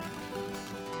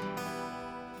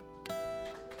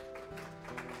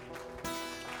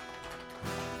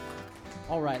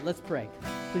All right, let's pray.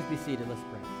 Please be seated. Let's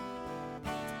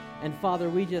pray. And Father,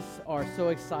 we just are so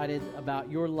excited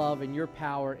about your love and your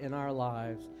power in our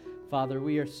lives. Father,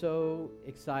 we are so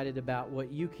excited about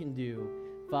what you can do,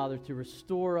 Father, to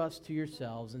restore us to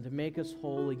yourselves and to make us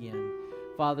whole again.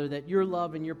 Father, that your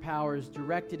love and your power is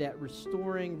directed at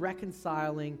restoring,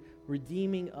 reconciling,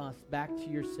 redeeming us back to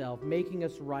yourself, making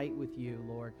us right with you,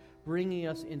 Lord, bringing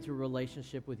us into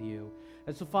relationship with you.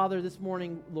 And so, Father, this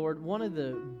morning, Lord, one of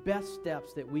the best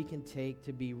steps that we can take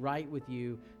to be right with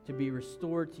you, to be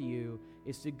restored to you,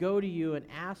 is to go to you and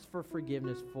ask for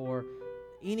forgiveness for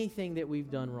anything that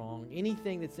we've done wrong,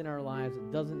 anything that's in our lives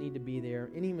that doesn't need to be there,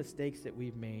 any mistakes that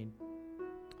we've made.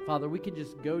 Father, we can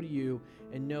just go to you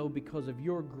and know because of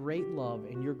your great love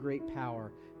and your great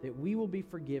power that we will be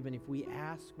forgiven if we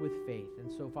ask with faith.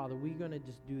 And so, Father, we're going to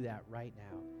just do that right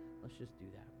now. Let's just do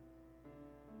that.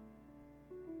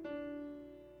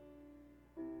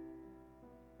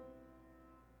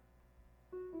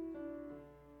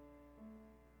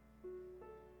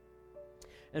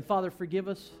 And Father, forgive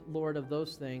us, Lord, of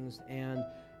those things. And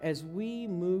as we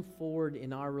move forward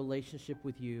in our relationship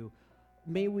with you,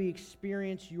 may we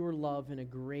experience your love in a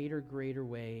greater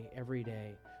way every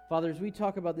day. Father, as we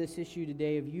talk about this issue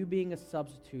today of you being a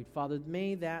substitute, Father,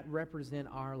 may that represent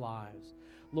our lives.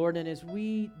 Lord, and as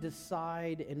we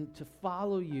decide and to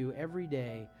follow you every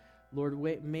day, Lord,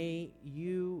 may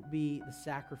you be the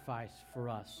sacrifice for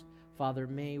us. Father,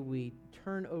 may we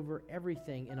turn over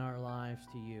everything in our lives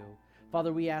to you.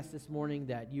 Father, we ask this morning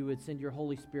that you would send your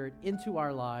Holy Spirit into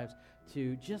our lives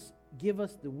to just give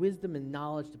us the wisdom and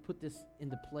knowledge to put this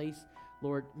into place,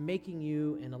 Lord, making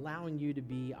you and allowing you to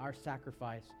be our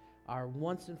sacrifice, our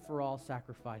once and for all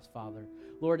sacrifice, Father.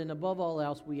 Lord, and above all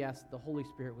else, we ask that the Holy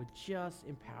Spirit would just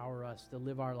empower us to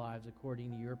live our lives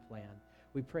according to your plan.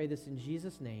 We pray this in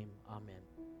Jesus' name. Amen.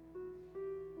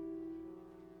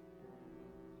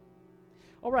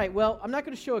 All right, well, I'm not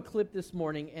going to show a clip this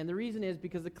morning, and the reason is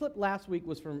because the clip last week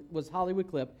was Hollywood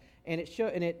Clip, and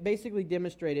it basically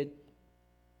demonstrated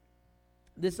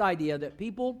this idea that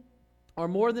people are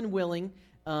more than willing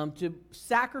to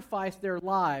sacrifice their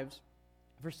lives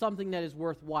for something that is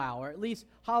worthwhile, or at least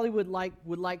Hollywood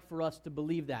would like for us to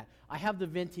believe that. I have the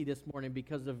venti this morning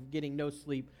because of getting no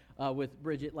sleep with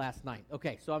Bridget last night.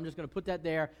 Okay, so I'm just going to put that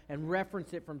there and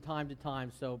reference it from time to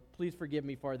time, so please forgive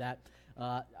me for that.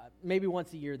 Maybe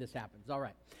once a year this happens. All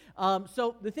right.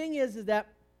 So the thing is that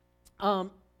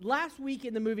last week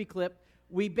in the movie clip,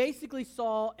 we basically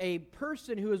saw a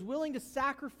person who is willing to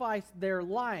sacrifice their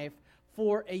life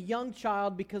for a young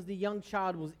child because the young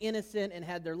child was innocent and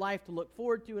had their life to look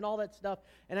forward to and all that stuff.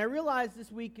 And I realized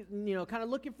this week, kind of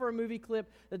looking for a movie clip,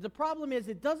 that the problem is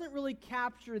it doesn't really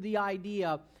capture the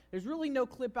idea. There's really no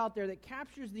clip out there that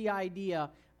captures the idea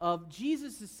of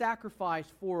Jesus' sacrifice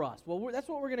for us. Well, that's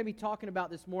what we're going to be talking about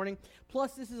this morning.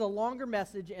 Plus, this is a longer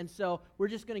message, and so we're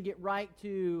just going to get right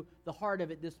to the heart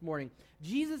of it this morning.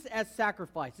 Jesus as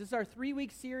sacrifice. This is our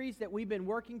 3-week series that we've been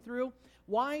working through.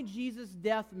 Why Jesus'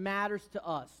 death matters to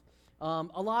us.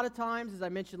 A lot of times, as I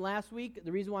mentioned last week,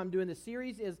 the reason why I'm doing this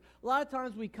series is a lot of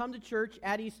times we come to church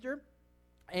at Easter,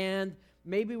 and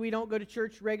maybe we don't go to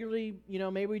church regularly,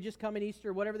 maybe we just come at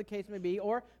Easter, whatever the case may be,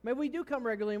 or maybe we do come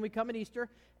regularly and we come at Easter,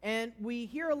 and we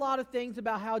hear a lot of things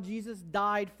about how Jesus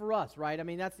died for us, right? I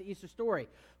mean, that's the Easter story.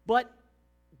 But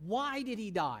why did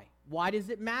he die? Why does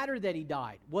it matter that he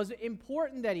died? Was it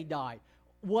important that he died?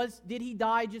 Did he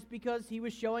die just because he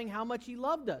was showing how much he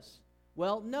loved us?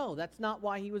 Well, no, that's not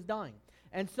why he was dying.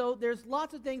 And so there's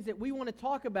lots of things that we want to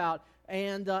talk about,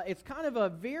 and it's kind of a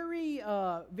very,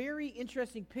 very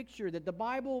interesting picture that the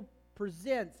Bible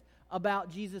presents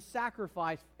about Jesus'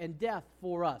 sacrifice and death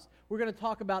for us. We're going to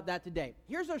talk about that today.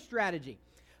 Here's our strategy.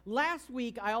 Last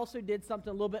week, I also did something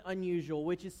a little bit unusual,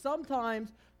 which is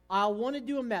sometimes I'll want to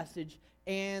do a message,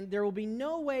 and there will be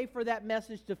no way for that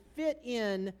message to fit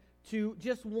in to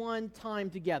just one time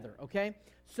together, okay?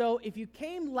 So if you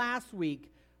came last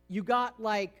week, you got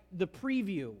like the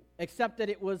preview, except that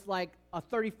it was like a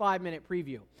 35-minute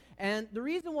preview. And the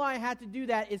reason why I had to do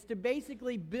that is to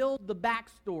basically build the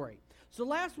backstory. So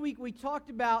last week we talked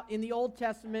about in the Old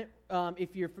Testament,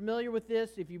 if you're familiar with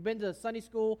this, if you've been to Sunday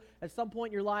school at some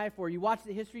point in your life or you watch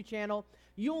the History Channel,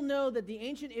 you'll know that the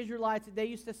ancient Israelites, they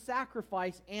used to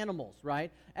sacrifice animals, right,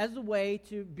 as a way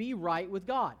to be right with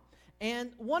God.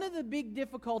 And one of the big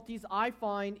difficulties I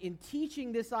find in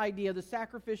teaching this idea, the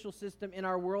sacrificial system in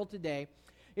our world today,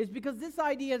 is because this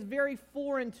idea is very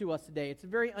foreign to us today. It's a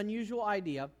very unusual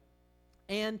idea.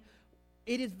 And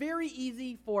it is very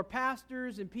easy for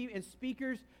pastors and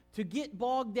speakers to get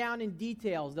bogged down in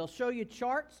details. They'll show you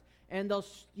charts, and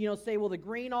they'll say, well, the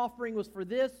grain offering was for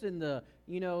this, and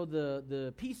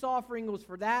the peace offering was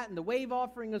for that, and the wave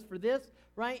offering was for this,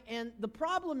 right? And the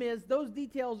problem is those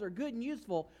details are good and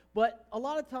useful, but a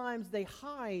lot of times they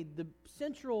hide the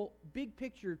central big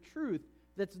picture truth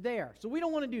that's there. So we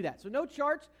don't want to do that. So no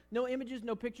charts, no images,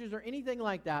 no pictures, or anything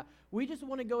like that. We just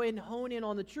want to go ahead and hone in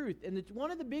on the truth. And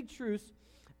one of the big truths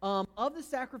of the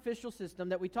sacrificial system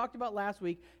that we talked about last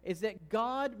week is that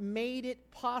God made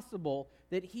it possible,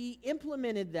 that he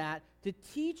implemented that to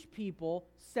teach people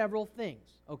several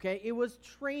things, okay? It was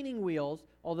training wheels,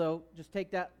 although just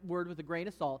take that word with a grain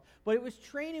of salt, but it was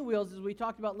training wheels, as we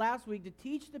talked about last week, to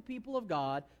teach the people of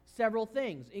God several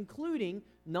things, including,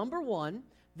 number one,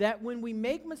 that when we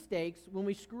make mistakes, when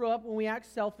we screw up, when we act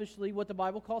selfishly, what the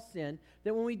Bible calls sin,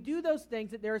 that when we do those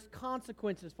things, that there's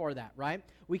consequences for that, right?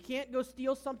 We can't go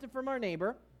steal something from our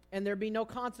neighbor, and there'd be no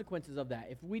consequences of that.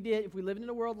 If we lived in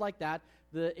a world like that,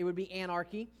 it would be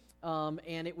anarchy,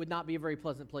 and it would not be a very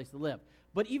pleasant place to live.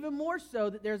 But even more so,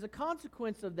 that there's a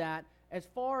consequence of that as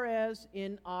far as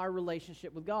in our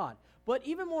relationship with God. But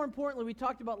even more importantly, we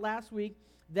talked about last week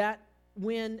that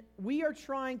when we are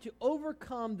trying to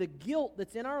overcome the guilt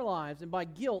that's in our lives, and by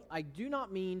guilt, I do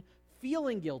not mean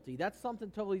feeling guilty. That's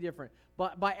something totally different.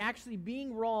 But by actually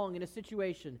being wrong in a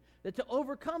situation, that to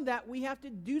overcome that, we have to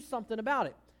do something about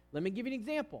it. Let me give you an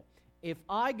example. If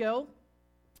I go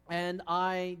and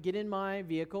I get in my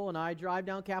vehicle and I drive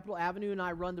down Capitol Avenue and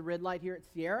I run the red light here at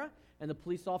Sierra, and the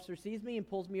police officer sees me and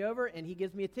pulls me over and he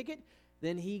gives me a ticket,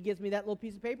 then he gives me that little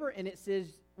piece of paper and it says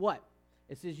what?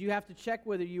 It says you have to check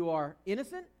whether you are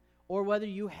innocent or whether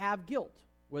you have guilt,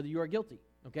 whether you are guilty,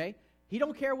 okay? He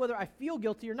don't care whether I feel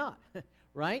guilty or not,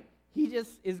 right? He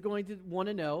just is going to want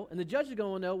to know, and the judge is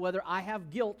going to know whether I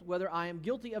have guilt, whether I am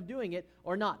guilty of doing it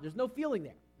or not. There's no feeling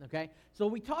there, okay? So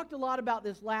we talked a lot about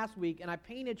this last week, and I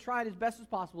tried as best as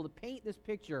possible to paint this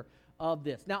picture of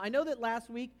this. Now, I know that last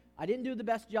week I didn't do the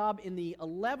best job in the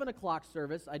 11 o'clock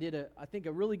service. I did, I think,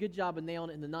 a really good job of nailing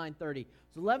it in the 9:30.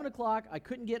 So 11 o'clock, I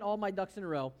couldn't get all my ducks in a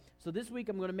row. So this week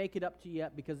I'm going to make it up to you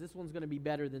because this one's going to be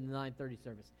better than the 9:30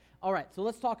 service. All right, so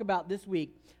let's talk about this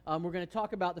week. We're going to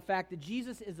talk about the fact that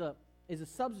Jesus is a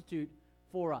substitute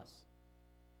for us.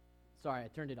 Sorry, I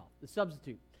turned it off. The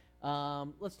substitute.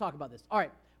 Let's talk about this. All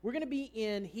right, we're going to be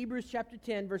in Hebrews chapter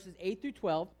 10, verses 8 through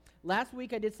 12. Last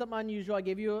week I did something unusual. I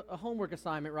gave you a homework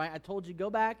assignment, right? I told you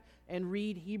go back and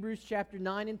read Hebrews chapter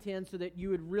 9 and 10 so that you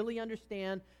would really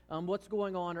understand what's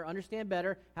going on or understand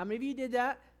better. How many of you did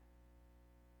that?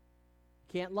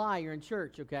 Can't lie, you're in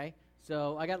church, okay?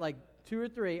 So I got like 2 or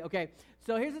 3. Okay,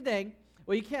 so here's the thing.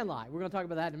 Well, you can lie. We're going to talk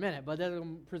about that in a minute, but that's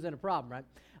going to present a problem,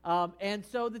 right? And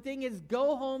so the thing is,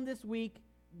 go home this week.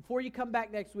 Before you come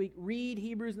back next week, read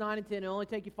Hebrews 9 and 10. It'll only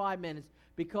take you 5 minutes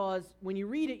because when you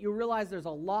read it, you'll realize there's a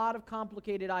lot of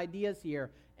complicated ideas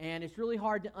here, and it's really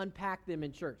hard to unpack them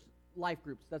in church. Life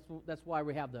groups, that's why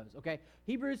we have those, okay?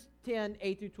 Hebrews 10,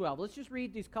 8 through 12. Let's just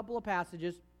read these couple of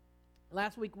passages.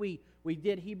 Last week we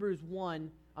did Hebrews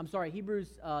 10,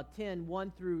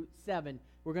 1 through 7.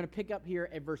 We're going to pick up here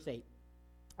at verse 8.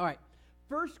 All right.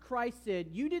 First, Christ said,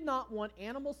 "You did not want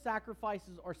animal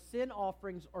sacrifices or sin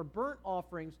offerings or burnt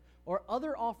offerings or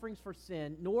other offerings for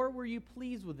sin, nor were you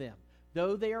pleased with them,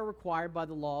 though they are required by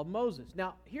the law of Moses."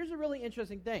 Now, here's a really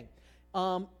interesting thing.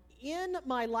 In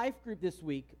my life group this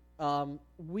week,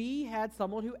 we had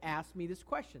someone who asked me this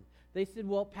question. They said,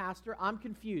 "Well, Pastor, I'm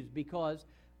confused because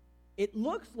it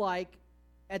looks like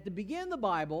at the beginning of the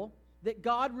Bible that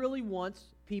God really wants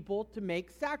people to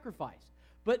make sacrifice.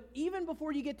 But even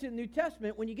before you get to the New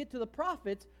Testament, when you get to the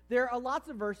prophets, there are lots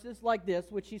of verses like this,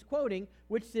 which he's quoting,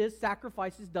 which says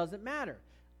sacrifices doesn't matter.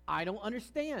 I don't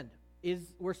understand.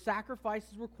 Were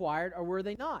sacrifices required or were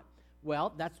they not?"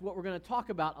 Well, that's what we're going to talk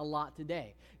about a lot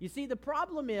today. You see, the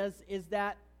problem is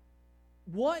that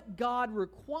what God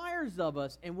requires of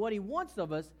us and what he wants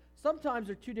of us sometimes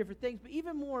are two different things. But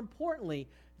even more importantly,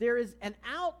 there is an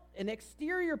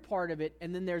exterior part of it,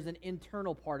 and then there's an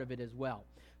internal part of it as well.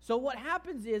 So what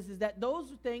happens is that those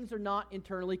things are not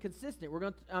internally consistent.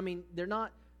 They're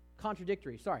not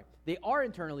contradictory. Sorry. They are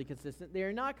internally consistent. They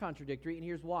are not contradictory, and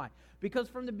here's why. Because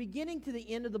from the beginning to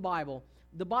the end of the Bible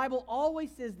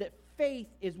always says that faith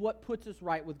is what puts us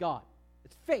right with God.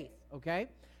 It's faith, okay?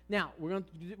 Now, we're going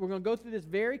to go through this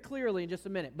very clearly in just a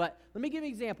minute, but let me give you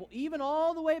an example. Even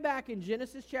all the way back in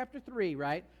Genesis chapter 3,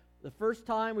 right? The first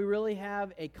time we really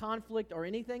have a conflict or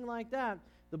anything like that,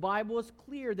 the Bible is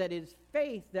clear that it is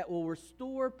faith that will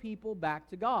restore people back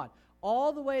to God.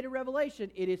 All the way to Revelation,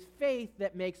 it is faith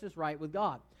that makes us right with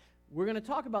God. We're going to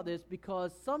talk about this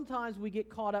because sometimes we get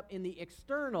caught up in the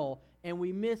external and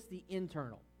we miss the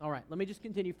internal. All right, let me just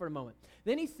continue for a moment.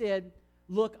 Then he said,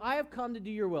 look, I have come to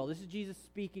do your will. This is Jesus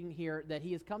speaking here, that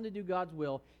he has come to do God's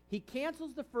will. He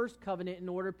cancels the first covenant in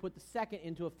order to put the second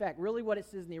into effect. Really what it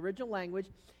says in the original language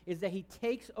is that he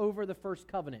takes over the first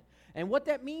covenant. And what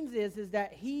that means is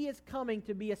that he is coming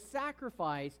to be a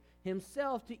sacrifice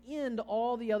himself to end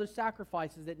all the other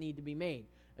sacrifices that need to be made.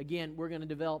 Again, we're going to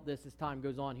develop this as time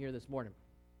goes on here this morning.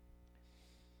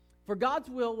 For God's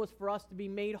will was for us to be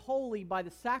made holy by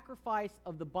the sacrifice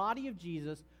of the body of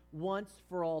Jesus once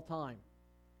for all time.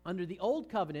 Under the old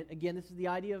covenant, again, this is the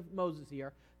idea of Moses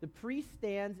here, the priest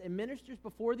stands and ministers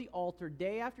before the altar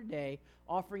day after day,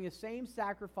 offering the same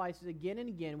sacrifices again and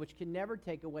again, which can never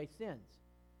take away sins.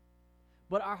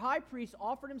 But our high priest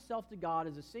offered himself to God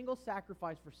as a single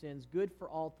sacrifice for sins, good for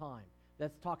all time.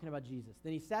 That's talking about Jesus.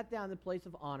 Then he sat down in the place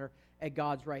of honor at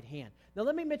God's right hand. Now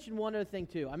let me mention one other thing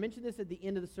too. I mentioned this at the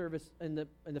end of the service, in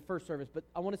the first service, but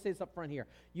I want to say this up front here.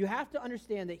 You have to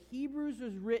understand that Hebrews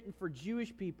was written for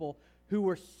Jewish people who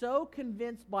were so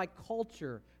convinced by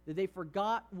culture that they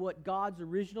forgot what God's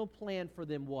original plan for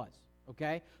them was.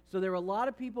 Okay? So there were a lot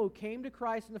of people who came to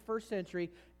Christ in the first century,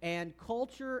 and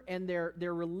culture and their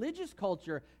religious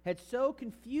culture had so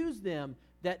confused them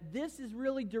that this is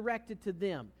really directed to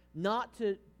them, not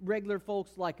to regular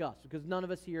folks like us, because none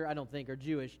of us here, I don't think, are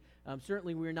Jewish.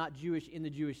 Certainly we're not Jewish in the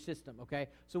Jewish system, okay?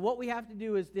 So what we have to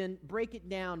do is then break it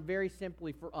down very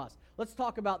simply for us. Let's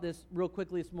talk about this real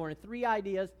quickly this morning. 3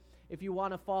 ideas if you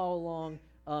want to follow along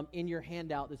in your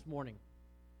handout this morning.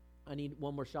 I need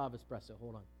one more shot of espresso.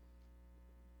 Hold on.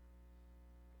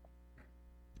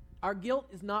 Our guilt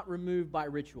is not removed by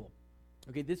ritual.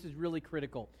 Okay, this is really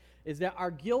critical, is that our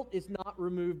guilt is not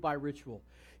removed by ritual.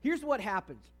 Here's what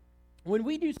happens. When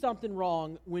we do something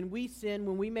wrong, when we sin,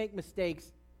 when we make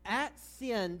mistakes, that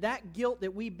sin, that guilt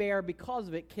that we bear because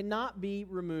of it cannot be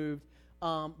removed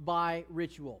by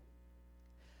ritual.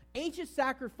 Ancient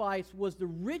sacrifice was the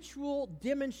ritual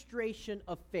demonstration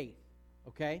of faith.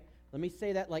 Okay? Let me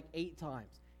say that like 8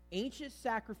 times. Ancient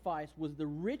sacrifice was the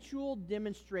ritual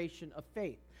demonstration of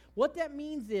faith. What that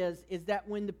means is that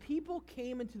when the people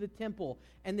came into the temple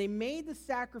and they made the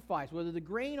sacrifice, whether the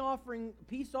grain offering,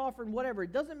 peace offering, whatever,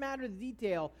 it doesn't matter the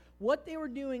detail, what they were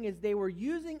doing is they were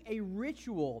using a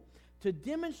ritual to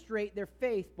demonstrate their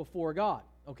faith before God.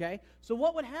 Okay? So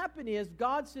what would happen is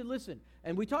God said, listen,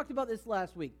 and we talked about this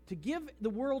last week, to give the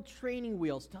world training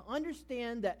wheels, to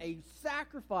understand that a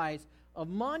sacrifice of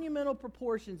monumental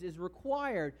proportions is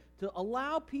required to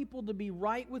allow people to be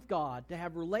right with God, to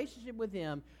have relationship with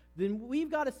Him, then we've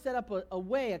got to set up a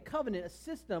way, a covenant, a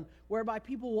system whereby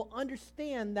people will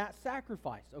understand that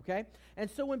sacrifice, okay? And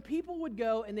so when people would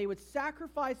go and they would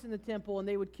sacrifice in the temple and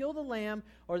they would kill the lamb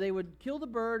or they would kill the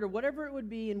bird or whatever it would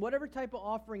be and whatever type of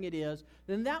offering it is,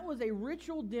 then that was a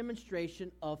ritual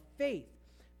demonstration of faith.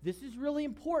 This is really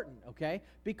important, okay?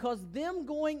 Because them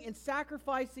going and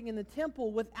sacrificing in the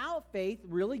temple without faith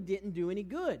really didn't do any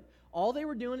good. All they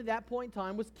were doing at that point in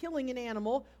time was killing an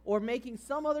animal or making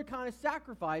some other kind of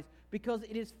sacrifice, because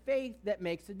it is faith that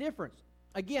makes a difference.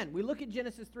 Again, we look at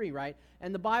Genesis 3, right?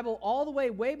 And the Bible all the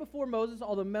way before Moses,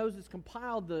 although Moses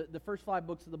compiled the first 5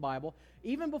 books of the Bible,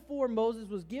 even before Moses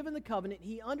was given the covenant,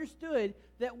 he understood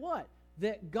that what?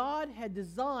 That God had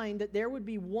designed that there would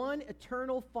be one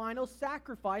eternal final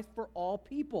sacrifice for all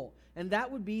people. And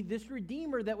that would be this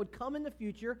Redeemer that would come in the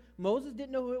future. Moses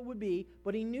didn't know who it would be,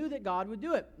 but he knew that God would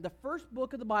do it. The first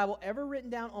book of the Bible ever written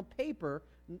down on paper,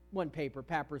 one paper,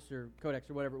 papyrus or codex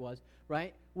or whatever it was,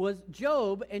 right, was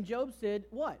Job. And Job said,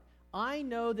 what? I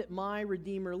know that my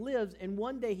Redeemer lives, and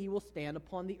one day he will stand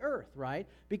upon the earth, right?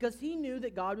 Because he knew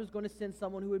that God was going to send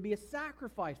someone who would be a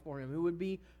sacrifice for him, who would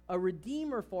be a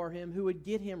Redeemer for him, who would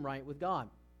get him right with God.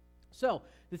 So,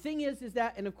 the thing is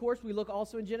that, and of course we look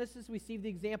also in Genesis, we see the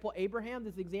example Abraham,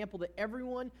 this example that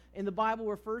everyone in the Bible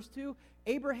refers to.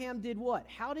 Abraham did what?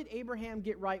 How did Abraham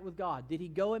get right with God? Did he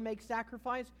go and make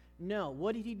sacrifice? No.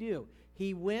 What did he do?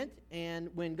 He went, and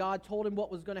when God told him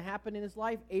what was going to happen in his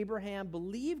life, Abraham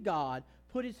believed God,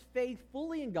 put his faith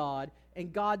fully in God,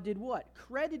 and God did what?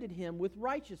 Credited him with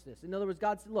righteousness. In other words,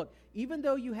 God said, look, even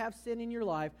though you have sin in your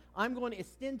life, I'm going to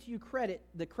extend to you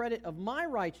the credit of my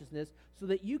righteousness so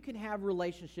that you can have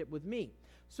relationship with me.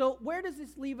 So where does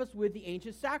this leave us with the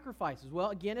ancient sacrifices? Well,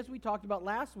 again, as we talked about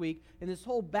last week, in this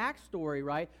whole backstory,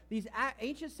 right, these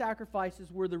ancient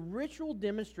sacrifices were the ritual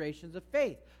demonstrations of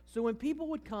faith. So when people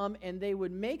would come and they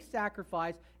would make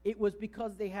sacrifice, it was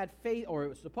because they had faith, or it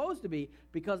was supposed to be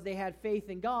because they had faith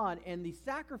in God, and the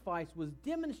sacrifice was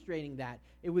demonstrating that.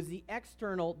 It was the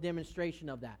external demonstration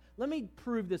of that. Let me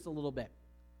prove this a little bit.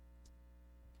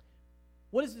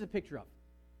 What is this a picture of?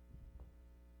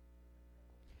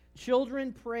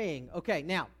 Children praying. Okay,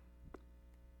 now,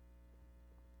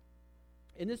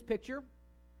 in this picture,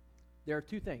 there are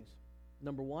two things.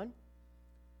 Number one,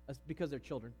 because they're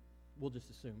children, we'll just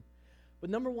assume. But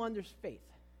number one, there's faith.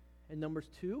 And number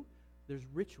two, there's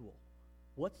ritual.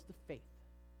 What's the faith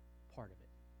part of it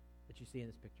that you see in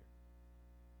this picture?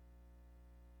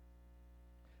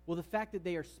 Well, the fact that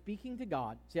they are speaking to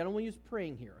God. See, I don't want to use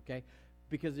praying here, okay,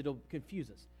 because it'll confuse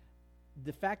us.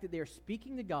 The fact that they are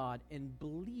speaking to God and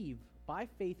believe by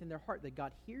faith in their heart that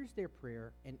God hears their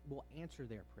prayer and will answer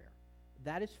their prayer.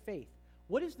 That is faith.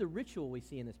 What is the ritual we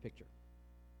see in this picture?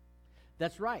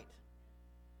 That's right.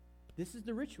 This is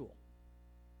the ritual.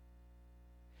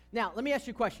 Now, let me ask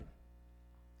you a question.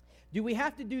 Do we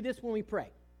have to do this when we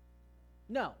pray?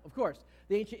 No, of course.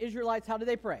 The ancient Israelites, how did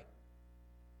they pray?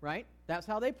 Right? That's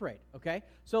how they prayed, okay?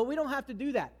 So we don't have to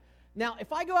do that. Now,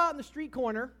 if I go out in the street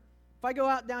corner, if I go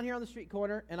out down here on the street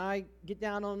corner and I get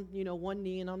down on, one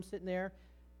knee and I'm sitting there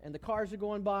and the cars are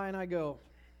going by and I go,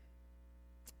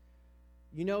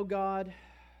 God,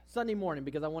 Sunday morning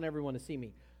because I want everyone to see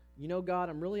me. God,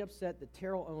 I'm really upset that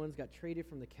Terrell Owens got traded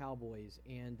from the Cowboys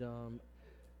and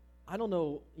I don't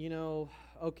know,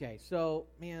 okay, so,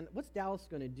 man, what's Dallas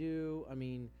going to do? I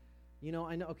mean,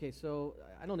 I know, okay, so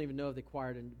I don't even know if they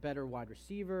acquired a better wide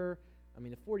receiver. I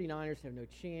mean, the 49ers have no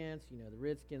chance. The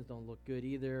Redskins don't look good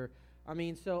either. I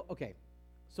mean, so, okay.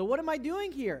 So what am I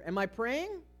doing here? Am I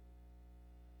praying?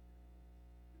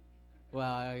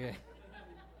 Well, okay.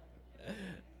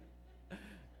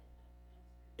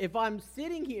 If I'm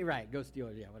sitting here, right, go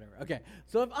Steelers, yeah, whatever. Okay,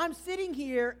 so if I'm sitting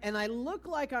here and I look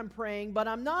like I'm praying, but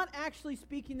I'm not actually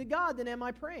speaking to God, then am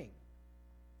I praying?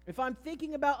 If I'm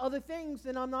thinking about other things,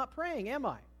 then I'm not praying, am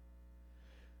I?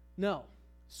 No.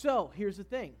 So, here's the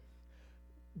thing.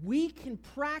 We can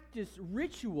practice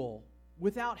ritual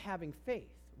without having faith,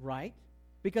 right?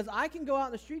 Because I can go out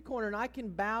in the street corner and I can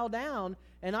bow down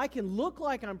and I can look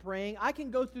like I'm praying. I can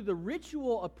go through the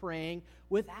ritual of praying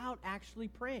without actually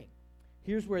praying.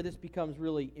 Here's where this becomes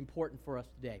really important for us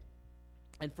today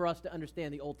and for us to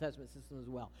understand the Old Testament system as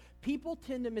well. People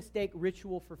tend to mistake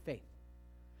ritual for faith.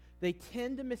 They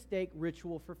tend to mistake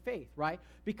ritual for faith, right?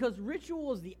 Because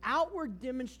ritual is the outward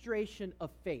demonstration of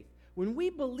faith. When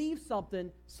we believe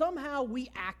something, somehow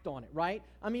we act on it, right?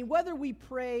 I mean, whether we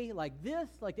pray like this,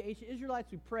 like the ancient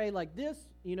Israelites, we pray like this,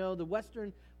 the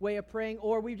Western way of praying,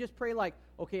 or we just pray like,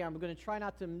 okay, I'm going to try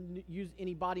not to use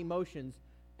any body motions,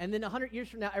 and then 100 years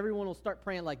from now, everyone will start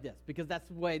praying like this, because that's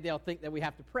the way they'll think that we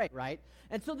have to pray, right?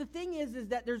 And so the thing is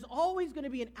that there's always going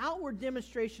to be an outward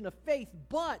demonstration of faith,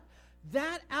 but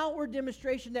that outward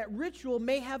demonstration, that ritual,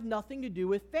 may have nothing to do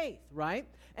with faith, right?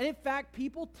 And in fact,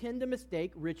 people tend to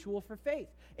mistake ritual for faith.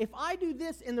 If I do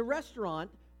this in the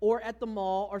restaurant or at the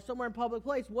mall or somewhere in a public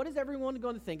place, what is everyone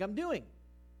going to think I'm doing?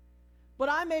 But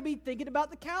I may be thinking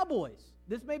about the Cowboys.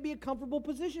 This may be a comfortable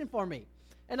position for me.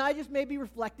 And I just may be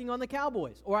reflecting on the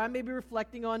Cowboys, or I may be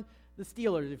reflecting on the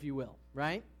Steelers, if you will,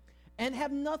 right? And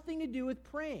have nothing to do with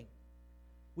praying.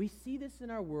 We see this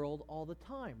in our world all the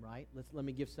time, right? Let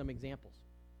me give some examples.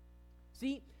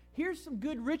 See, here's some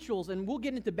good rituals, and we'll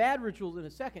get into bad rituals in a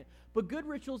second, but good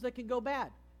rituals that can go bad.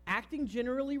 Acting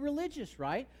generally religious,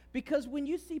 right? Because when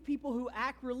you see people who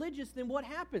act religious, then what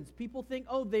happens? People think,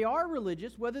 oh, they are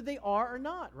religious, whether they are or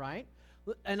not, right?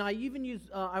 And I even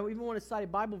want to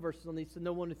cite Bible verses on these so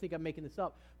no one would think I'm making this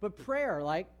up. But prayer,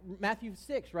 like Matthew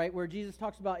 6, right, where Jesus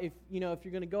talks about if you're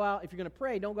going to go out, if you're going to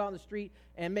pray, don't go out on the street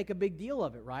and make a big deal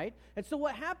of it, right? And so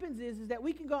what happens is that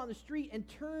we can go out on the street and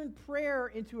turn prayer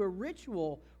into a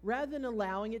ritual rather than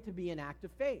allowing it to be an act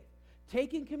of faith.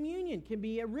 Taking communion can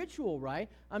be a ritual, right?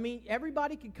 I mean,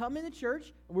 everybody can come into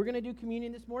church. We're going to do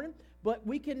communion this morning, but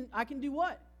I can do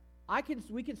what?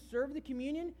 We can serve the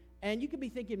communion. And you could be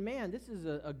thinking, man, this is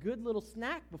a good little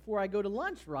snack before I go to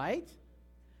lunch, right?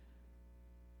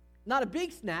 Not a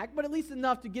big snack, but at least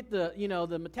enough to get the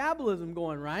metabolism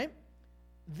going, right?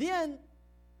 Then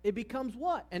it becomes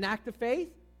what? An act of faith?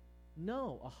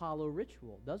 No, a hollow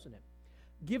ritual, doesn't it?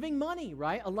 Giving money,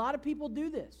 right? A lot of people do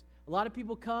this. A lot of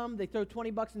people come, they throw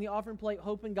 $20 in the offering plate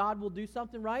hoping God will do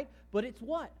something, right? But it's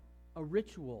what? A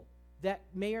ritual that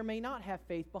may or may not have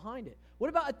faith behind it. What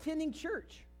about attending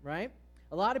church, right?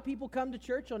 A lot of people come to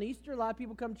church on Easter. A lot of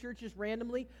people come to church just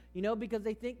randomly, because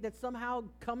they think that somehow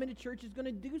coming to church is going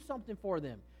to do something for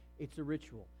them. It's a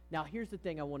ritual. Now, here's the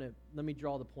thing let me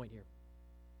draw the point here.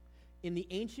 In the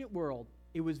ancient world,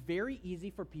 it was very easy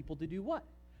for people to do what?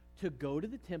 To go to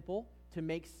the temple, to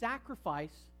make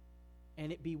sacrifice,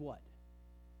 and it be what?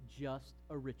 Just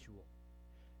a ritual.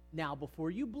 Now,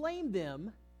 before you blame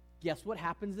them, guess what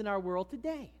happens in our world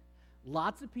today?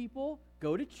 Lots of people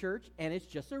go to church, and it's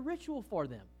just a ritual for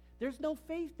them. There's no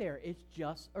faith there. It's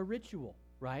just a ritual.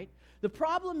 right? The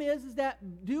problem is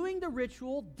that doing the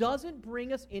ritual doesn't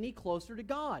bring us any closer to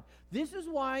God. This is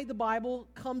why the Bible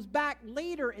comes back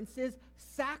later and says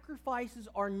sacrifices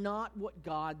are not what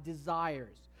God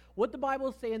desires. What the Bible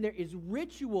is saying there is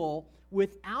ritual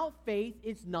without faith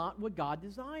is not what God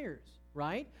desires,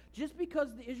 right? Just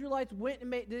because the Israelites went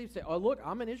and they say, oh, look,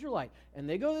 I'm an Israelite, and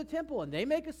they go to the temple and they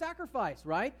make a sacrifice,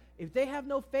 right? If they have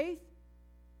no faith,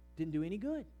 didn't do any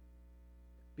good.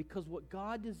 Because what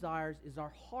God desires is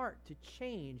our heart to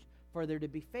change for there to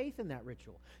be faith in that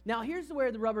ritual. Now, here's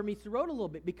where the rubber meets the road a little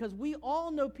bit, because we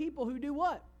all know people who do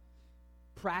what?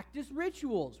 Practice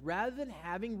rituals rather than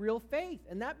having real faith,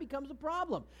 and that becomes a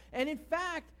problem. And in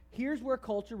fact, here's where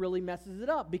culture really messes it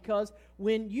up, because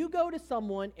when you go to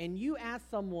someone and you ask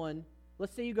someone,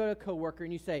 let's say you go to a coworker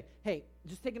and you say, hey,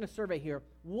 just taking a survey here,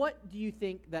 what do you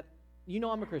think that,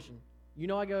 I'm a Christian, I'm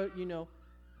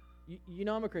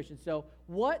a Christian, so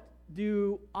what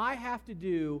do I have to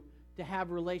do to have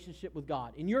a relationship with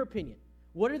God? In your opinion,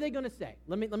 what are they going to say?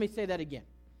 Let me say that again.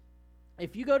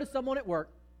 If you go to someone at work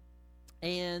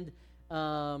and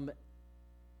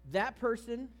that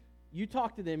person, you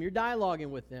talk to them, you're dialoguing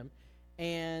with them,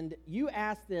 and you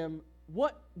ask them,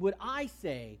 what would I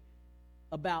say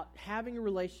about having a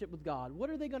relationship with God? What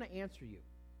are they going to answer you?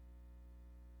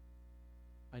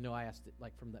 I know I asked it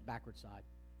like from the backward side.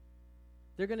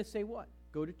 They're going to say what?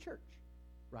 Go to church,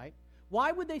 right?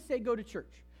 Why would they say go to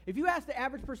church? If you ask the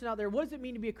average person out there, what does it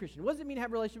mean to be a Christian? What does it mean to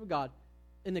have a relationship with God?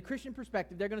 In the Christian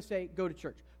perspective, they're going to say go to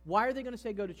church. Why are they going to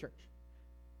say go to church?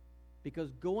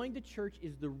 Because going to church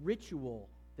is the ritual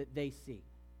that they see.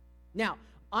 Now,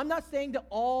 I'm not saying that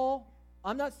all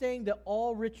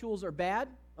rituals are bad,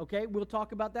 okay? We'll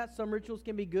talk about that. Some rituals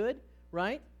can be good,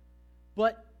 right?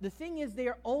 But the thing is, they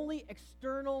are only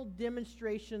external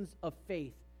demonstrations of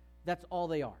faith. That's all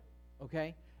they are,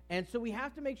 okay? And so we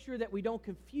have to make sure that we don't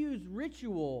confuse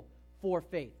ritual for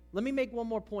faith. Let me make one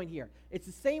more point here. It's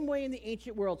the same way in the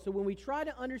ancient world. So when we try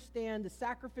to understand the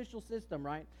sacrificial system,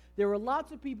 right, there were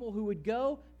lots of people who would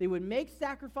go, they would make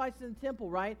sacrifices in the temple,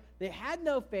 right? They had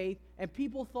no faith, and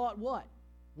people thought what?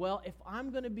 Well, if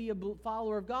I'm going to be a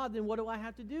follower of God, then what do I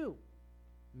have to do?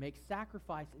 Make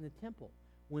sacrifice in the temple.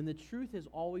 When the truth has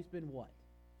always been what?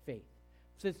 Faith.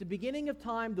 Since the beginning of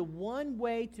time, the one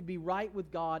way to be right with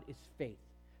God is faith.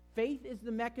 Faith is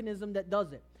the mechanism that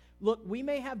does it. Look, we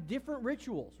may have different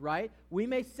rituals, right? We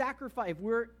may sacrifice. If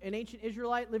we're an ancient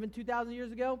Israelite living 2,000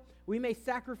 years ago, we may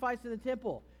sacrifice in the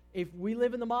temple. If we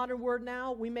live in the modern world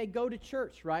now, we may go to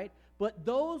church, right? But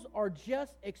those are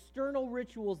just external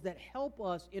rituals that help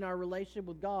us in our relationship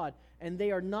with God, and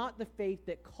they are not the faith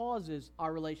that causes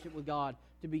our relationship with God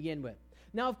to begin with.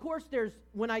 Now, of course,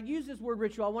 when I use this word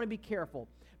ritual, I want to be careful,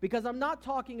 because I'm not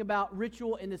talking about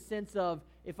ritual in the sense of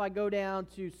if I go down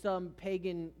to some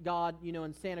pagan god,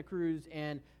 in Santa Cruz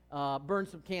and burn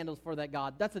some candles for that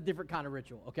god. That's a different kind of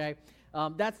ritual, okay?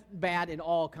 That's bad in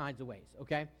all kinds of ways,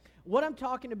 okay? What I'm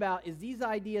talking about is these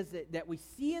ideas that we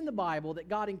see in the Bible that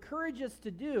God encourages us to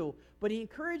do, but he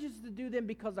encourages us to do them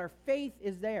because our faith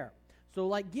is there. So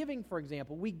like giving, for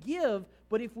example, we give,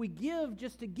 but if we give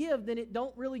just to give, then it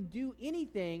don't really do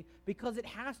anything, because it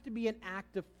has to be an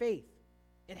act of faith.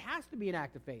 It has to be an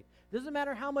act of faith. Doesn't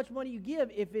matter how much money you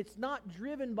give, if it's not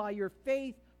driven by your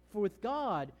faith with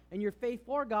God and your faith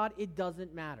for God, it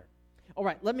doesn't matter. All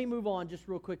right, let me move on just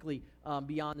real quickly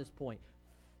beyond this point.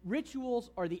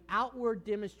 Rituals are the outward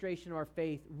demonstration of our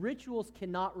faith. Rituals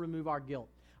cannot remove our guilt.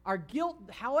 Our guilt,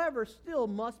 however, still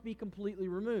must be completely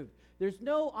removed. There's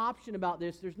no option about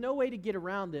this. There's no way to get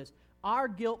around this. Our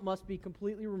guilt must be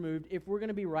completely removed if we're going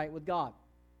to be right with God.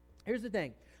 Here's the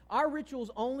thing. Our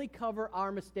rituals only cover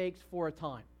our mistakes for a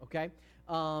time, okay?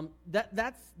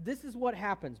 This is what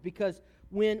happens, because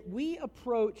when we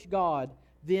approach God,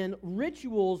 then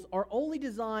rituals are only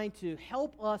designed to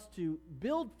help us to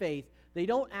build faith. They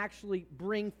don't actually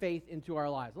bring faith into our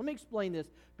lives. Let me explain this,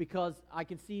 because I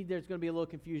can see there's going to be a little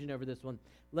confusion over this one.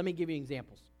 Let me give you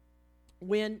examples.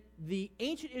 When the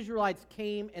ancient Israelites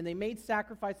came and they made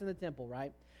sacrifice in the temple,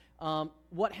 right?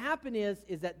 What happened is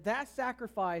that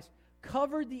sacrifice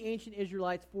covered the ancient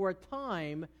Israelites for a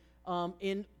time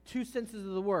in two senses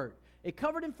of the word. It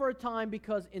covered them for a time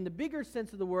because in the bigger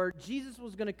sense of the word, Jesus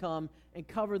was going to come and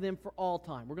cover them for all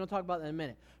time. We're going to talk about that in a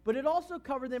minute. But it also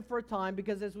covered them for a time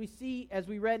because as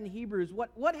we read in Hebrews,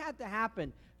 what had to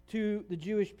happen to the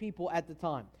Jewish people at the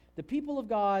time? The people of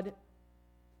God,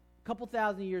 a couple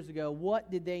thousand years ago,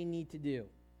 what did they need to do?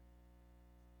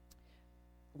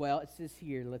 Well, it says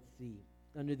here, let's see.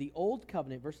 Under the old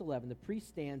covenant, verse 11, the priest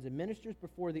stands and ministers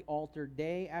before the altar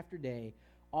day after day,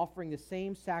 offering the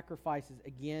same sacrifices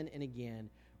again and again,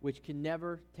 which can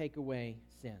never take away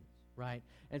sins. right?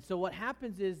 And so what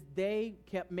happens is they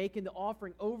kept making the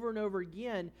offering over and over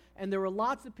again, and there were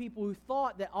lots of people who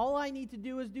thought that all I need to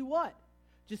do is do what?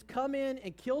 Just come in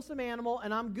and kill some animal,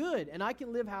 and I'm good, and I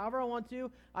can live however I want to.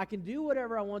 I can do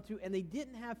whatever I want to, and they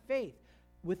didn't have faith.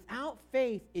 Without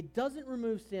faith, it doesn't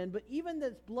remove sin, but even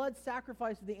this blood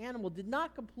sacrifice of the animal did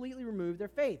not completely remove their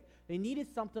faith. They needed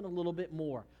something a little bit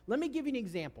more. Let me give you an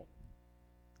example.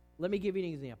 Let me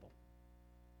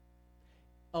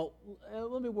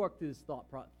work through this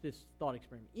thought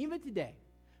experiment. Even today,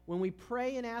 when we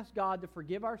pray and ask God to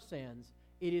forgive our sins,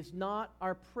 it is not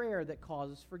our prayer that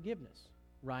causes forgiveness,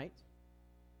 right?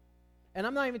 And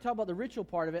I'm not even talking about the ritual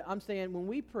part of it. I'm saying when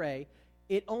we pray,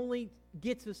 it only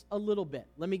gets us a little bit.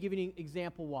 Let me give you an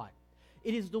example why.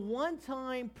 It is the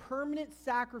one-time permanent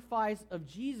sacrifice of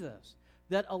Jesus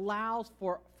that allows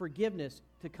for forgiveness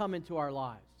to come into our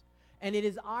lives. And it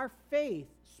is our faith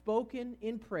spoken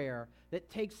in prayer that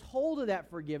takes hold of that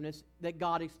forgiveness that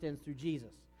God extends through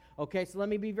Jesus. Okay, so let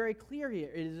me be very clear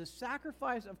here. It is a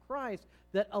sacrifice of Christ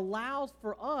that allows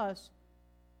for us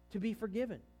to be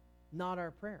forgiven, not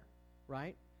our prayer,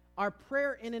 right? Our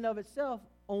prayer in and of itself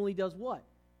only does what?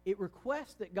 It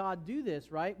requests that God do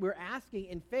this, right? We're asking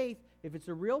in faith, if it's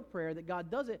a real prayer, that God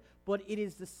does it, but it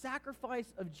is the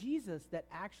sacrifice of Jesus that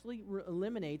actually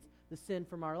eliminates the sin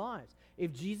from our lives.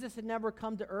 If Jesus had never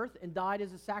come to earth and died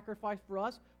as a sacrifice for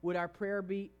us, would our prayer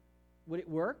would it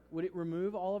work? Would it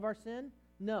remove all of our sin?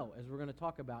 No, as we're going to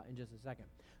talk about in just a second.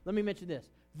 Let me mention this.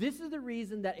 This is the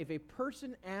reason that if a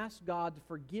person asks God to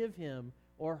forgive him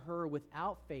or her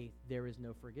without faith, there is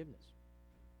no forgiveness.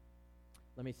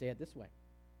 Let me say it this way,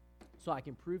 so I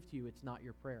can prove to you it's not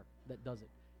your prayer that does it.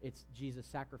 It's Jesus'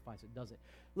 sacrifice that does it.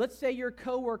 Let's say your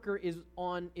coworker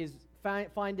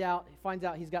finds out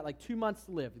he's got like 2 months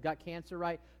to live. He's got cancer,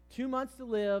 right? 2 months to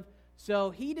live. So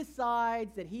he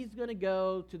decides that he's going to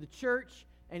go to the church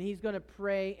and he's going to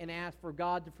pray and ask for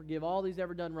God to forgive all he's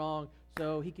ever done wrong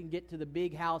so he can get to the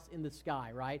big house in the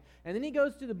sky, right? And then he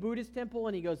goes to the Buddhist temple,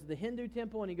 and he goes to the Hindu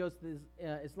temple, and he goes to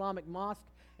the Islamic mosque,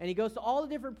 and he goes to all the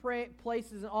different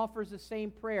places and offers the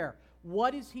same prayer.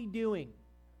 What is he doing?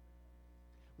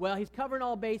 Well, he's covering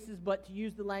all bases, but to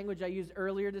use the language I used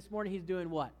earlier this morning, he's doing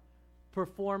what?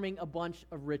 Performing a bunch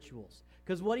of rituals.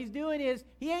 Because what he's doing is,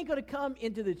 he ain't going to come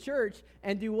into the church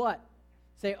and do what?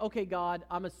 Say, okay, God,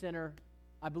 I'm a sinner.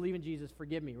 I believe in Jesus.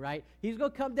 Forgive me, right? He's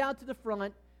going to come down to the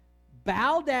front,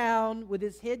 bow down with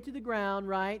his head to the ground,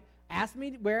 right? Ask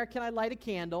me, where can I light a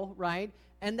candle, right?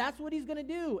 And that's what he's going to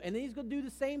do. And then he's going to do the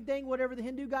same thing, whatever the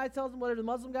Hindu guy tells him, whatever the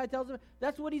Muslim guy tells him.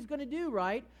 That's what he's going to do,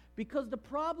 right? Because the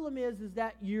problem is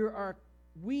that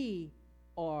we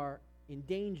are in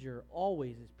danger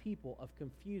always as people of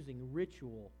confusing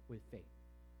ritual with faith,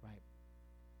 right?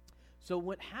 So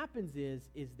what happens is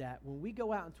that when we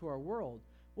go out into our world,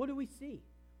 what do we see?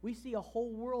 We see a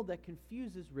whole world that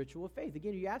confuses ritual with faith.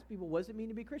 Again, you ask people, what does it mean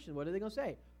to be Christian? What are they going to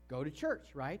say? Go to church,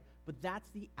 right? But that's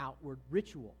the outward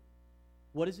ritual.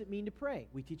 What does it mean to pray?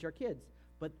 We teach our kids.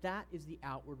 But that is the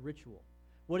outward ritual.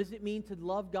 What does it mean to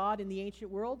love God in the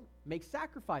ancient world? Make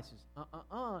sacrifices.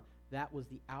 That was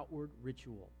the outward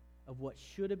ritual of what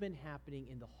should have been happening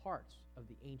in the hearts of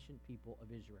the ancient people of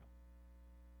Israel.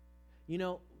 You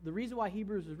know, the reason why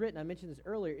Hebrews was written, I mentioned this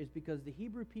earlier, is because the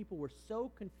Hebrew people were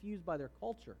so confused by their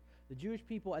culture. The Jewish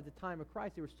people at the time of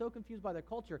Christ, they were so confused by their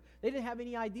culture, they didn't have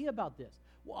any idea about this.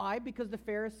 Why? Because the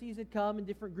Pharisees had come and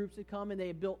different groups had come, and they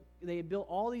had built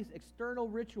all these external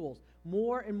rituals,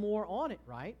 more and more on it,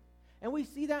 right? And we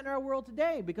see that in our world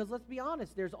today, because let's be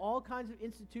honest, there's all kinds of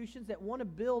institutions that want to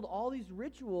build all these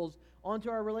rituals onto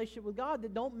our relationship with God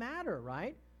that don't matter,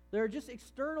 right? They're just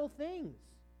external things.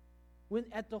 When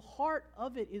at the heart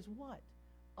of it is what?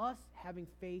 Us having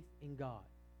faith in God.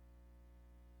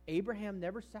 Abraham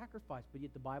never sacrificed, but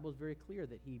yet the Bible is very clear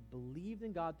that he believed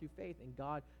in God through faith, and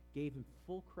God gave him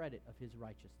full credit of his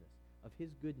righteousness, of his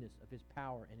goodness, of his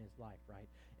power in his life, right?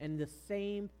 And the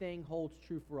same thing holds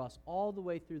true for us all the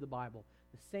way through the Bible.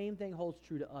 The same thing holds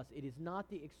true to us. It is not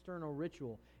the external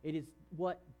ritual. It is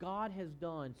what God has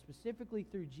done, specifically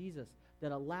through Jesus,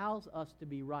 that allows us to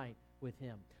be right with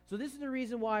him. So this is the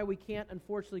reason why we can't,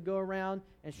 unfortunately, go around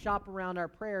and shop around our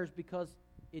prayers, because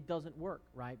it doesn't work,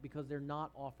 right? Because they're not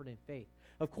offered in faith.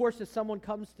 Of course, if someone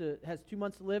has 2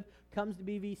 months to live, comes to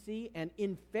BVC, and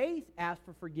in faith asks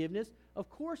for forgiveness, of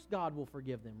course God will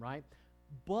forgive them, right?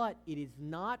 But it is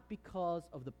not because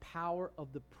of the power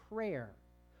of the prayer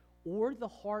or the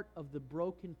heart of the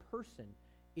broken person.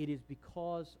 It is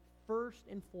because, first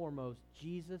and foremost,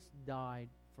 Jesus died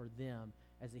for them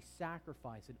as a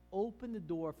sacrifice and opened the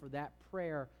door for that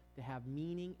prayer to have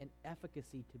meaning and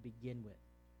efficacy to begin with,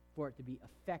 for it to be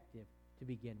effective to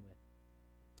begin with.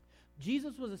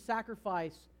 Jesus was a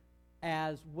sacrifice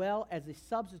as well as a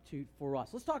substitute for us.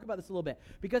 Let's talk about this a little bit,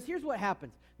 because here's what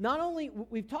happens. Not only,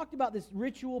 we've talked about this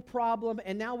ritual problem,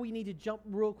 and now we need to jump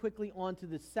real quickly onto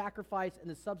the sacrifice and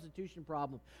the substitution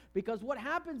problem, because what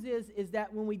happens is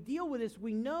that when we deal with this,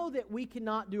 we know that we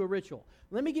cannot do a ritual.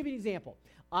 Let me give you an example.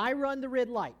 I run the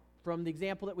red light from the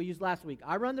example that we used last week.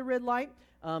 I run the red light.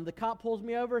 The cop pulls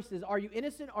me over, says, "Are you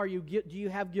innocent? Do you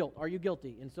have guilt? Are you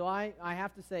guilty?" And so I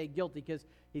have to say guilty, because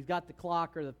he's got the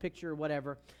clock or the picture or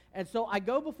whatever. And so I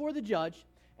go before the judge,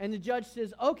 and the judge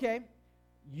says, "Okay,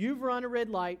 you've run a red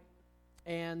light,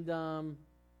 and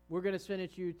we're going to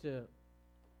sentence you to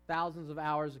thousands of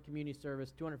hours of community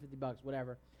service, $250,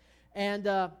 whatever." And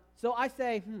so I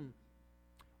say,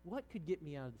 what could get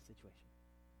me out of the situation?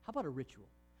 How about a ritual?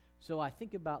 So I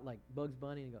think about like Bugs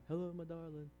Bunny and go, "Hello, my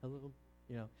darling, hello,"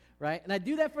 right? And I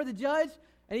do that for the judge,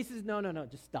 and he says, no,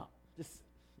 just stop.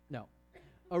 No.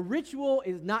 A ritual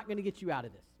is not going to get you out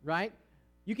of this, right?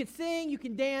 You can sing, you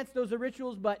can dance, those are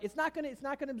rituals, but it's not going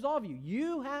to absolve you.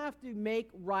 You have to make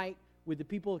right with the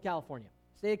people of California,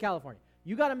 state of California.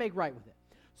 You got to make right with it.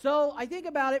 So I think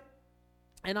about it,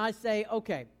 and I say,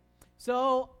 okay,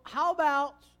 so how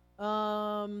about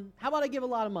I give a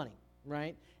lot of money,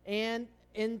 right? And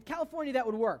in California, that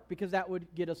would work, because that would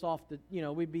get us off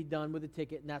we'd be done with the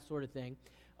ticket and that sort of thing.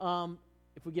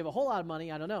 If we give a whole lot of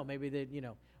money, I don't know, maybe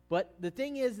But the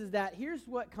thing is that here's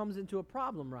what comes into a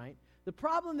problem, right? The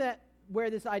problem where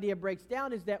this idea breaks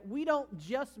down is that we don't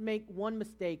just make one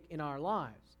mistake in our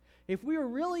lives. If we were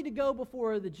really to go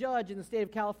before the judge in the state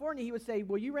of California, he would say,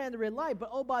 "Well, you ran the red light, but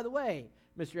oh, by the way,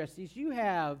 Mr. Estes, you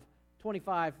have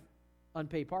 25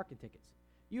 unpaid parking tickets.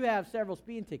 You have several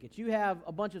speeding tickets. You have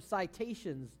a bunch of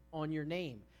citations on your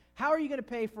name. How are you going to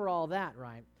pay for all that,"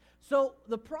 right? So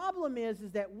the problem is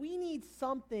that we need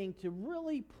something to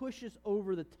really push us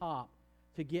over the top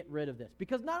to get rid of this.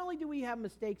 Because not only do we have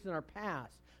mistakes in our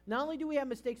past, not only do we have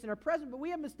mistakes in our present, but we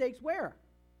have mistakes where?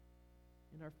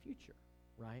 In our future,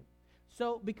 right?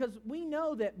 So because we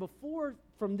know that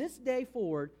from this day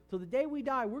forward till the day we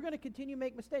die, we're going to continue to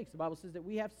make mistakes. The Bible says that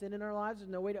we have sin in our lives. There's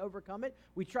no way to overcome it.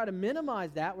 We try to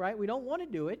minimize that, right? We don't want to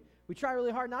do it. We try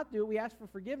really hard not to do it. We ask for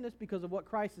forgiveness because of what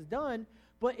Christ has done,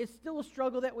 but it's still a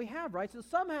struggle that we have, right? So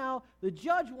somehow the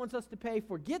judge wants us to pay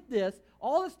for, get this,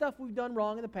 all the stuff we've done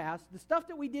wrong in the past, the stuff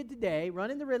that we did today,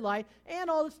 running the red light, and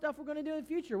all the stuff we're going to do in the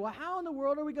future. Well, how in the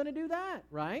world are we going to do that,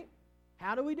 right?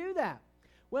 How do we do that?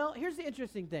 Well, here's the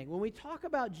interesting thing. When we talk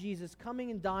about Jesus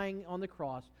coming and dying on the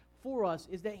cross for us,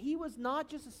 is that he was not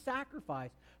just a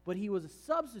sacrifice, but he was a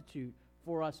substitute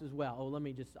for us as well.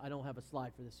 I don't have a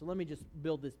slide for this, so let me just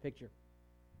build this picture.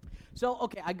 So,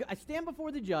 okay, I stand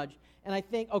before the judge, and I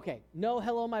think, okay, no,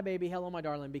 hello, my baby, hello, my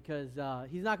darling, because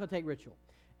he's not going to take ritual.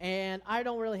 And I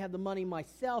don't really have the money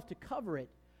myself to cover it.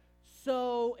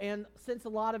 So, and since a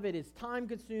lot of it is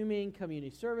time-consuming,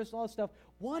 community service, all that stuff,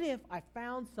 what if I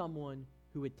found someone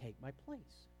who would take my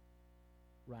place,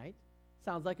 right?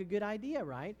 Sounds like a good idea,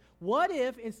 right? What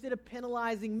if, instead of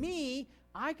penalizing me,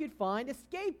 I could find a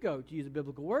scapegoat, to use a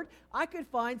biblical word? I could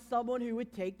find someone who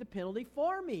would take the penalty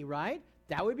for me, right?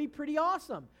 That would be pretty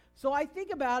awesome. So I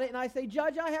think about it, and I say,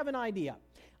 "Judge, I have an idea.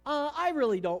 I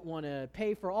really don't want to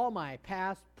pay for all my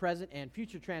past, present, and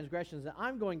future transgressions that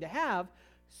I'm going to have,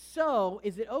 so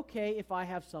is it okay if I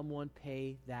have someone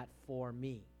pay that for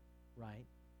me?" Right?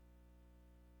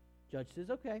 Judge says,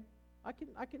 "Okay, I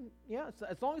can, yeah, so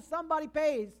as long as somebody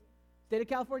pays, state of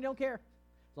California don't care.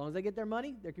 As long as they get their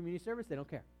money, their community service, they don't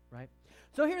care," right?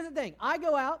 So here's the thing. I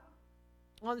go out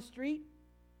on the street,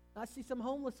 I see some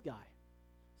homeless guy.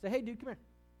 Say, "Hey, dude, come here.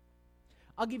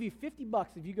 I'll give you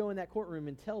 $50 if you go in that courtroom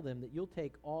and tell them that you'll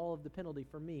take all of the penalty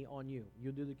for me on you.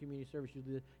 You'll do the community service, you'll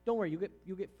do this. Don't worry,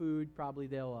 you'll get food, probably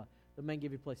they'll may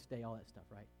give you a place to stay, all that stuff,"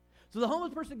 right? So the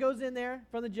homeless person goes in there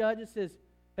from the judge and says,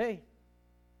 "Hey,"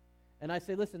 and I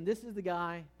say, "Listen, this is the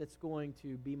guy that's going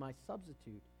to be my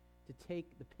substitute to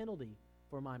take the penalty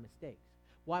for my mistakes."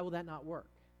 Why will that not work?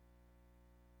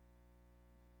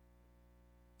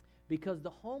 Because the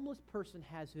homeless person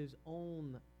has his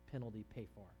own penalty to pay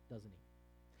for, doesn't he?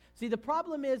 See, the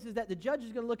problem is that the judge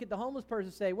is going to look at the homeless person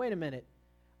and say, "Wait a minute,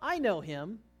 I know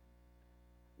him.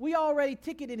 We already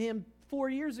ticketed him 4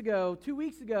 years ago, 2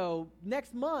 weeks ago,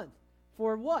 next month,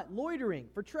 for what? Loitering,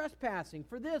 for trespassing,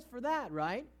 for this, for that,"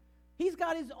 right? He's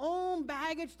got his own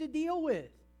baggage to deal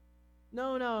with.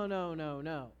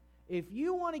 No. If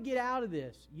you want to get out of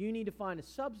this, you need to find a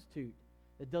substitute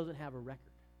that doesn't have a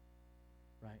record,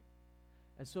 right?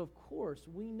 And so, of course,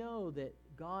 we know that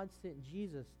God sent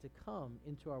Jesus to come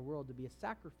into our world to be a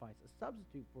sacrifice, a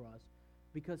substitute for us,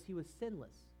 because he was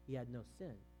sinless. He had no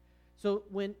sin. So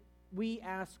when we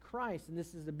ask Christ, and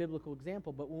this is a biblical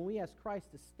example, but when we ask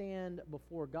Christ to stand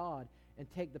before God and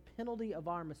take the penalty of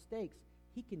our mistakes,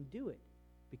 he can do it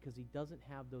because he doesn't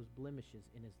have those blemishes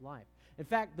in his life. In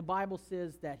fact, the Bible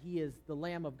says that he is the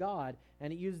Lamb of God,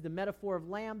 and it uses the metaphor of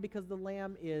lamb because the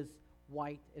lamb is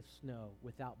white as snow,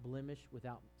 without blemish,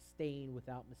 without stain,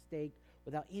 without mistake,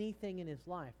 without anything in his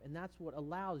life. And that's what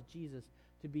allows Jesus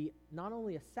to be not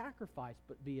only a sacrifice,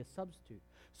 but be a substitute.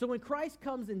 So when Christ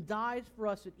comes and dies for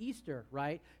us at Easter,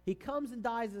 right, he comes and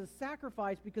dies as a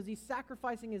sacrifice because he's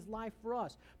sacrificing his life for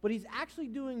us. But he's actually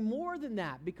doing more than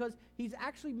that, because he's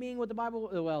actually being what the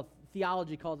Bible,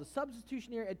 theology calls a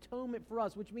substitutionary atonement for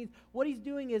us, which means what he's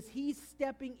doing is he's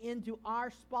stepping into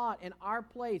our spot and our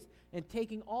place and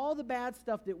taking all the bad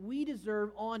stuff that we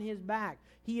deserve on his back.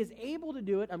 He is able to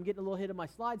do it. I'm getting a little ahead of my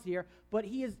slides here, but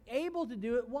he is able to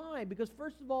do it. Why? Because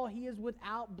first of all, he is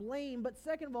without blame, but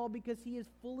second of all, because he is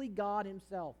fully God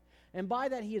himself. And by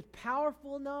that, he is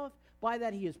powerful enough, by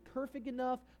that he is perfect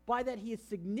enough, by that he is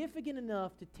significant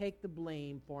enough to take the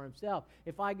blame for himself.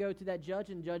 If I go to that judge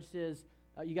and the judge says,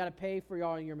 you got to pay for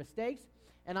all your mistakes,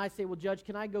 and I say, well, Judge,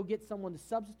 can I go get someone to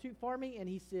substitute for me? And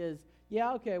he says,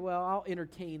 yeah, okay, well, I'll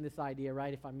entertain this idea,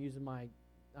 right, if I'm using my,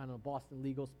 I don't know, Boston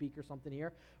legal speak or something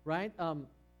here, right?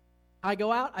 I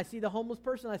go out, I see the homeless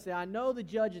person, I say, I know the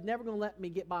judge is never going to let me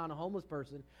get by on a homeless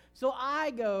person, so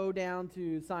I go down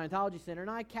to Scientology Center,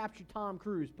 and I capture Tom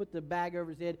Cruise, put the bag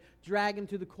over his head, drag him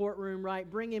to the courtroom, right,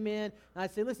 bring him in, and I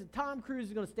say, listen, Tom Cruise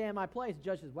is going to stay in my place. The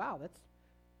judge says, wow,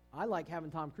 I like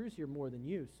having Tom Cruise here more than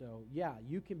you, so yeah,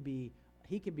 he can be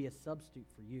a substitute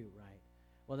for you, right?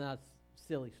 Well, that's a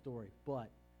silly story, but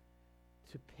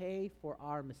to pay for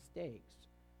our mistakes,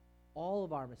 all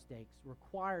of our mistakes,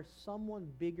 requires someone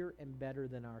bigger and better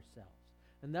than ourselves.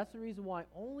 And that's the reason why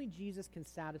only Jesus can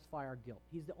satisfy our guilt.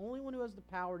 He's the only one who has the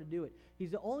power to do it.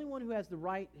 He's the only one who has the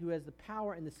right, who has the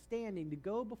power and the standing to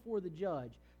go before the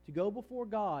judge, to go before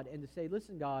God and to say,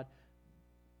 listen, God,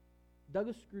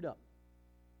 Douglas screwed up.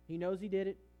 He knows he did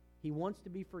it. He wants to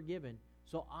be forgiven.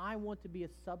 So I want to be a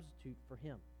substitute for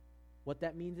him. What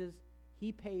that means is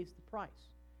he pays the price.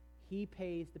 He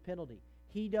pays the penalty.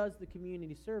 He does the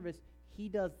community service. He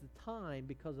does the time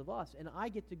because of us. And I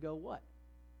get to go what?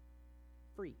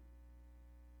 Free.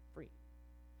 Free.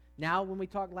 Now, when we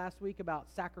talked last week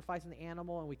about sacrificing the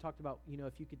animal, and we talked about,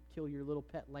 if you could kill your little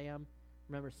pet lamb.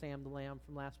 Remember Sam the lamb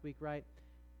from last week, right?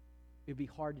 It would be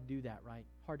hard to do that, right?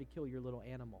 Hard to kill your little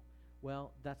animal.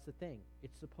 Well, that's the thing.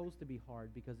 It's supposed to be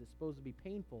hard because it's supposed to be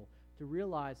painful to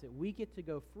realize that we get to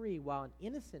go free while an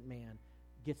innocent man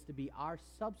gets to be our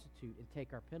substitute and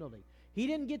take our penalty. He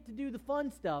didn't get to do the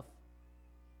fun stuff,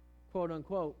 quote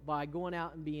unquote, by going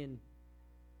out and being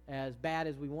as bad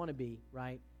as we want to be,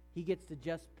 right? He gets to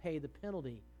just pay the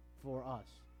penalty for us.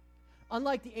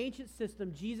 Unlike the ancient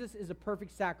system, Jesus is a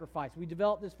perfect sacrifice. We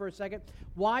developed this for a second.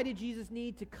 Why did Jesus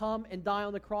need to come and die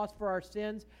on the cross for our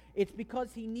sins? It's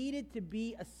because he needed to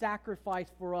be a sacrifice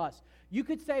for us. You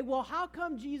could say, well, how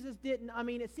come Jesus didn't? I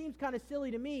mean, it seems kind of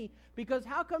silly to me, because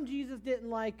how come Jesus didn't,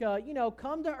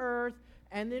 come to earth,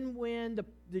 and then when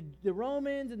the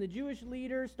Romans and the Jewish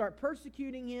leaders start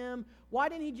persecuting him, why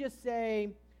didn't he just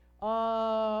say,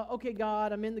 okay,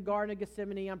 God, I'm in the Garden of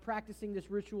Gethsemane. I'm practicing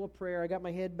this ritual prayer. I got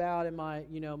my head bowed and my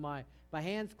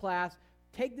hands clasped.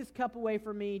 Take this cup away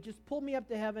from me. Just pull me up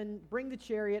to heaven. Bring the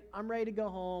chariot. I'm ready to go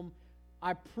home.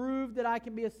 I proved that I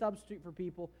can be a substitute for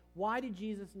people. Why did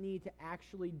Jesus need to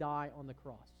actually die on the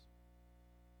cross?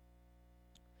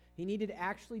 He needed to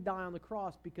actually die on the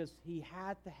cross because he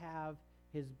had to have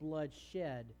his blood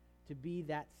shed to be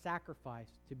that sacrifice,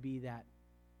 to be that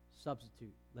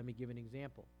substitute. Let me give an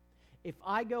example. If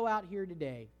I go out here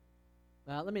today,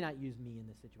 let me not use me in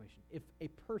this situation. If a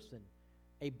person,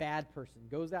 a bad person,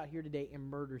 goes out here today and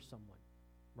murders someone,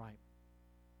 right?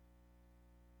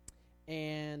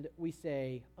 And we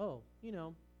say,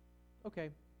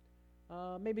 okay,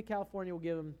 maybe California will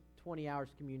give them 20 hours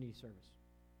community service.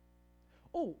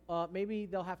 Maybe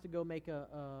they'll have to go make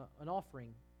an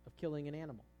offering of killing an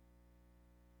animal.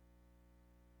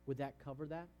 Would that cover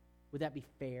that? Would that be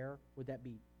fair? Would that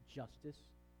be justice?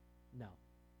 No,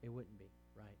 it wouldn't be,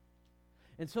 right?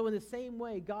 And so in the same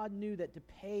way, God knew that to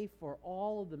pay for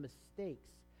all of the mistakes,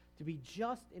 to be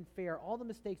just and fair, all the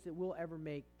mistakes that we'll ever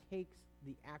make, takes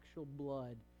the actual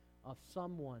blood of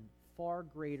someone far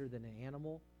greater than an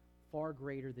animal, far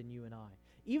greater than you and I.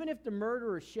 Even if the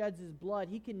murderer sheds his blood,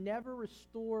 he can never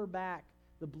restore back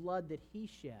the blood that he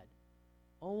shed.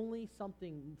 Only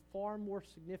something far more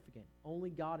significant,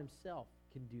 only God himself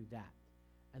can do that.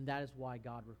 And that is why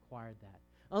God required that.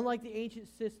 Unlike the ancient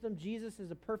system, Jesus is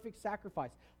a perfect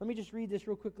sacrifice. Let me just read this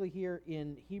real quickly here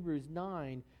in Hebrews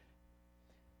 9.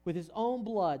 With his own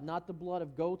blood, not the blood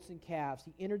of goats and calves,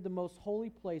 he entered the most holy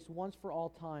place once for all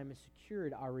time and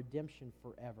secured our redemption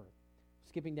forever.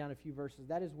 Skipping down a few verses,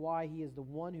 that is why he is the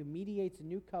one who mediates a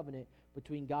new covenant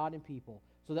between God and people,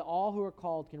 so that all who are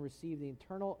called can receive the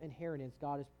eternal inheritance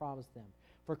God has promised them.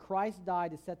 For Christ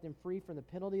died to set them free from the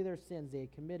penalty of their sins they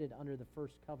had committed under the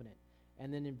first covenant.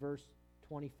 And then in verse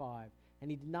 25, and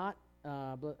he did not,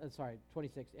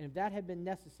 26, and if that had been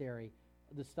necessary,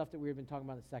 the stuff that we've been talking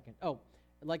about in a second. Oh,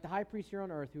 like the high priest here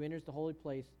on earth who enters the holy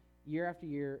place year after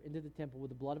year into the temple with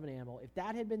the blood of an animal, if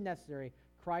that had been necessary,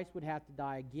 Christ would have to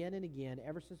die again and again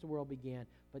ever since the world began.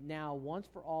 But now, once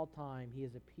for all time, he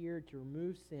has appeared to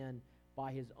remove sin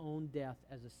by his own death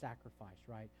as a sacrifice,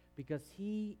 right? Because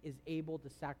he is able to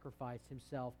sacrifice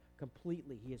himself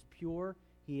completely. He is pure,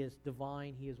 he is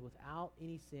divine, he is without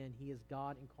any sin, he is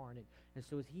God incarnate. And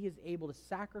so as he is able to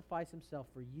sacrifice himself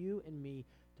for you and me,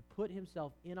 to put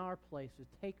himself in our place, to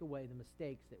take away the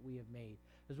mistakes that we have made.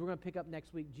 As we're going to pick up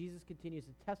next week, Jesus continues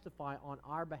to testify on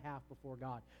our behalf before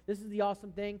God. This is the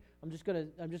awesome thing. I'm just going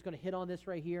to hit on this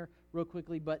right here real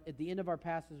quickly, but at the end of our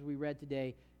passage we read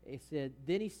today, it said,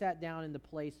 then he sat down in the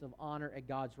place of honor at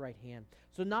God's right hand.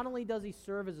 So not only does he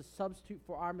serve as a substitute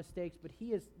for our mistakes, but he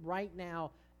is right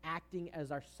now acting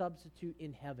as our substitute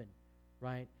in heaven,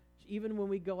 right? Even when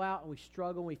we go out and we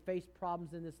struggle and we face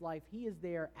problems in this life, he is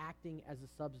there acting as a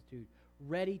substitute,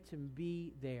 ready to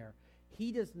be there.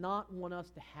 He does not want us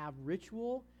to have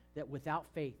ritual that without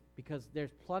faith, because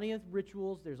there's plenty of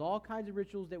rituals, there's all kinds of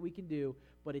rituals that we can do,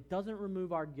 but it doesn't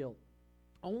remove our guilt.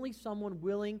 Only someone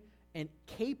willing and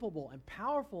capable and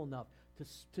powerful enough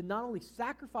to not only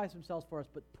sacrifice themselves for us,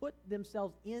 but put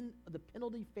themselves in the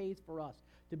penalty phase for us,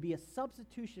 to be a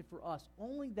substitution for us,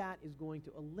 only that is going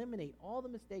to eliminate all the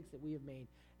mistakes that we have made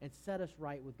and set us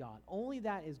right with God. Only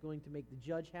that is going to make the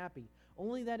judge happy.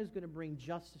 Only that is going to bring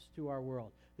justice to our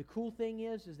world. The cool thing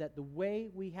is that the way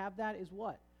we have that is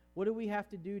what? What do we have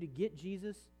to do to get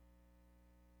Jesus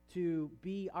to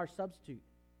be our substitute?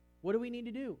 What do we need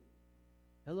to do?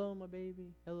 Hello, my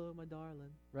baby. Hello, my darling.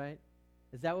 Right?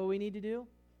 Is that what we need to do?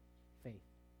 Faith.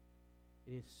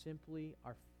 It is simply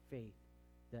our faith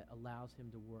that allows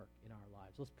him to work in our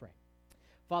lives. Let's pray.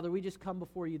 Father, we just come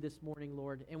before you this morning,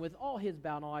 Lord, and with all heads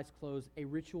bowed and all eyes closed, a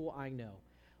ritual I know.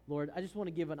 Lord, I just want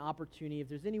to give an opportunity. If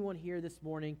there's anyone here this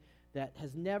morning that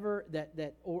has never, that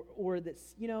that's,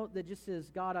 that just says,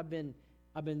 God, I've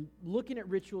been looking at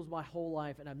rituals my whole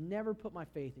life, and I've never put my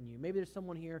faith in you. Maybe there's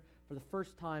someone here for the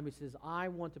first time who says, I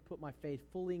want to put my faith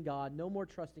fully in God, no more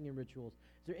trusting in rituals.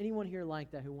 Is there anyone here like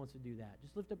that who wants to do that?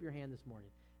 Just lift up your hand this morning.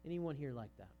 Anyone here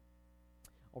like that?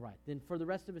 All right, then for the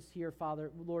rest of us here, Father,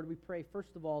 Lord, we pray,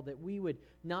 first of all, that we would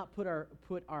not put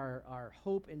our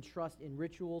hope and trust in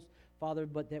rituals, Father,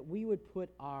 but that we would put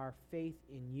our faith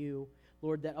in you.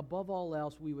 Lord, that above all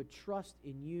else, we would trust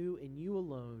in you and you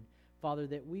alone. Father,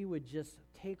 that we would just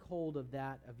take hold of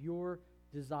that, of your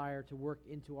desire to work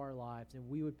into our lives, and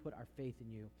we would put our faith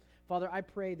in you. Father, I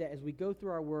pray that as we go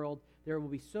through our world, there will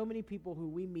be so many people who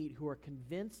we meet who are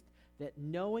convinced that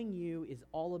knowing you is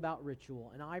all about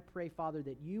ritual. And I pray, Father,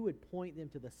 that you would point them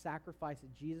to the sacrifice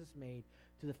that Jesus made,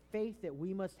 to the faith that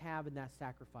we must have in that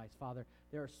sacrifice. Father,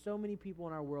 there are so many people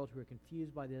in our world who are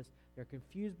confused by this. They're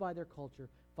confused by their culture.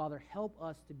 Father, help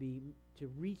us to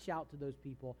reach out to those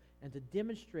people and to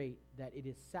demonstrate that it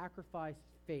is sacrifice,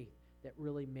 faith, that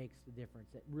really makes the difference,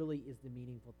 that really is the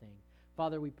meaningful thing.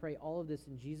 Father, we pray all of this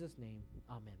in Jesus' name.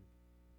 Amen.